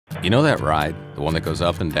You know that ride, the one that goes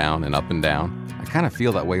up and down and up and down? I kind of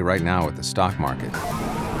feel that way right now with the stock market.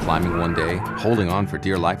 Climbing one day, holding on for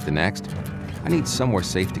dear life the next. I need somewhere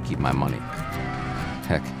safe to keep my money.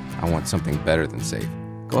 Heck, I want something better than safe.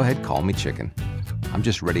 Go ahead, call me chicken. I'm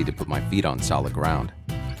just ready to put my feet on solid ground.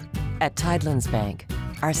 At Tidelands Bank,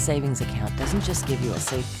 our savings account doesn't just give you a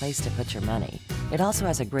safe place to put your money. It also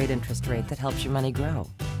has a great interest rate that helps your money grow.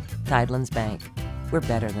 Tidelands Bank, we're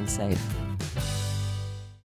better than safe.